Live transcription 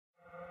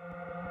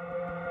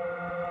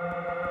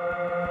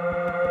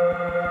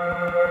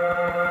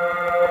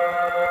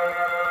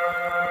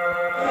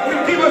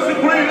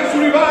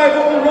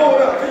revival, oh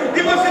Lord.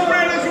 Give us the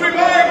greatest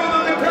revival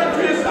that the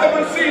country has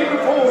ever seen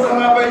before.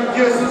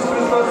 Jesus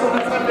Christus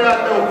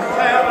understandando.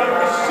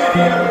 Every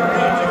city, every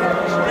region,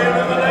 in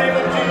the name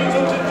of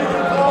Jesus, that you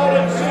will call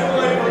and send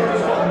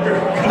laborers.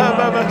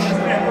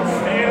 Never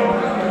fail.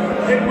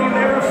 It will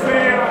never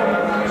fail.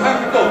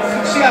 Santo,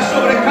 sea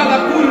sobre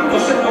cada culto,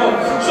 Señor,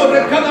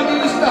 sobre cada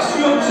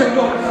administración,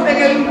 Señor, en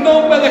el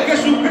nombre de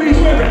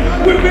Jesucristo.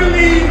 We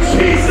believe,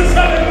 Jesus,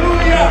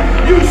 hallelujah.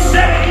 You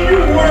said in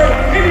your word,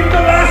 and in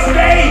the last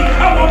day,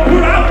 I will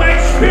put out my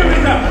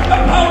spirit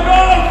upon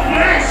all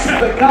flesh.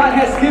 But God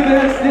has given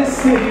us this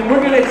city.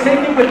 We're going to take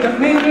it with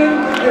dominion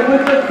and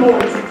with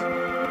authority.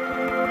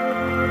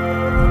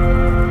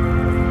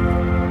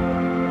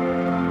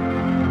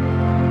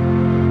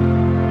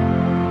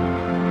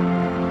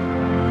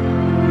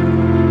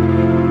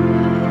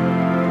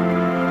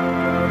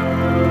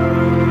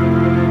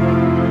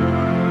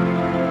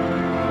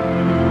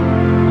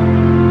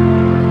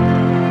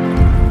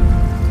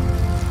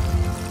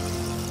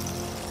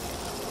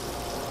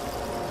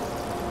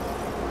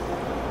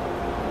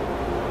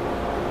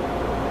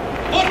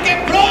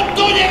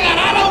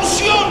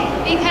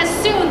 Because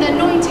soon the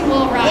anointing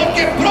will arrive.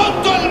 Porque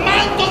pronto el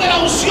manto de la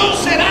unción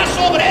será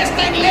sobre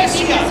esta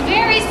iglesia. Because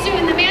very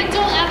soon the mantle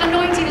of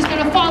anointing is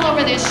going to fall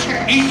over this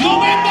church. Y yo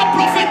vengo a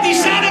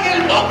profetizar en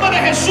el nombre de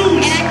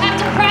Jesús. And I come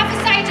to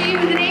prophesy to you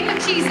in the name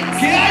of Jesus.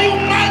 Que hay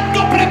un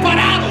manto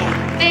preparado.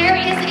 There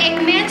is a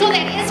mantle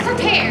that is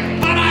prepared.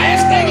 Para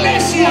esta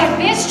iglesia. For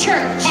this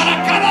church.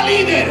 Para cada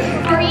líder.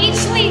 For each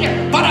leader.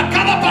 Para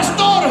cada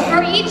pastor.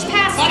 For each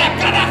pastor. Para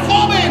cada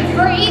joven.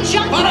 For each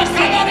young para person.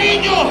 Cada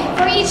niño.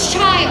 For each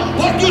child.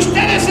 Porque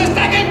ustedes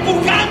están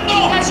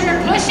empujando. Because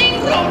you're pushing.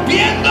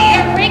 Rompiendo.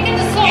 You're breaking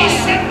the soil. Y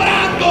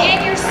sembrando.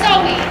 And you're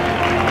sowing.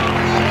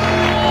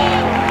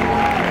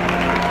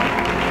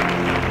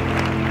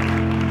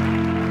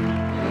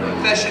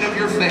 Confession of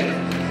your faith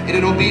and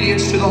in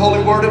obedience to the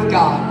holy word of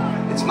God,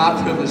 it's my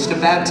privilege to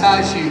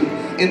baptize you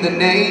in the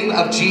name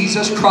of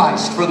Jesus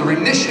Christ for the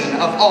remission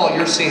of all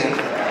your sin.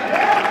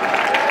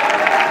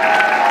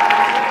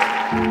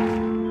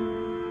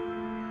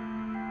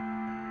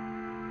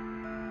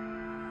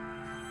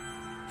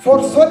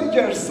 For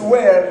soldiers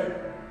were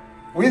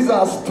with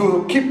us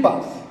to keep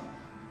us,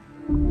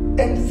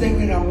 and they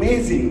were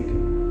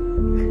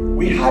amazing.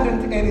 We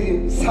hadn't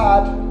any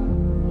sad,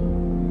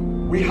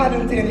 we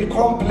hadn't any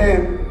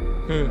complaint,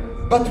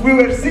 but we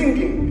were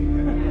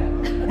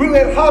singing, we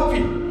were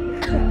happy.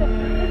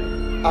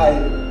 I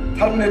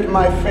turned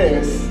my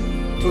face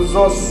to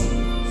those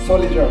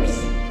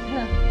soldiers,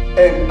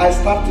 and I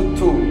started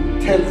to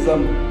tell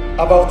them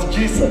about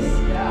Jesus.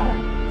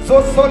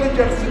 Those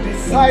soldiers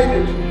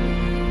decided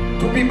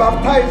to be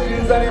baptized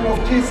in the name of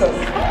Jesus.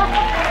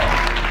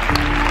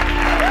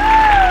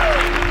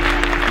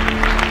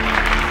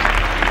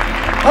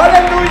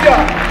 Hallelujah!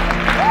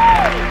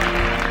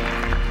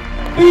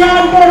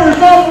 Beyond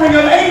Borders offering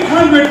of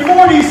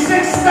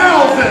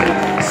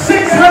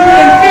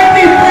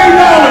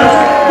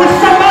 $846,653. Would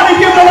somebody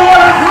give the Lord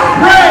a high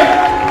praise?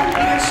 He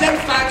didn't say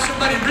find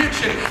somebody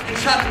rich and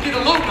try to get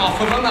a loan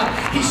off of them.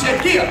 He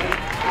said give.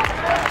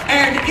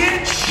 And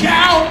it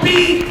shall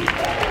be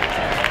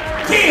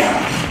give.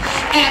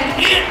 And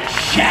it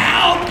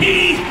shall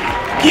be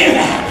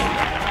given.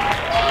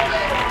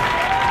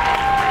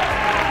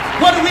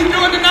 What are we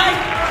doing tonight?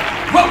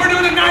 What we're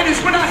doing tonight is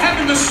we're not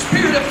having the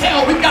spirit of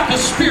hell. We've got the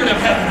spirit of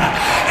heaven.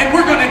 And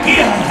we're going to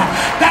give.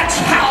 That's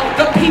how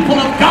the people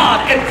of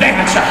God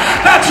advance.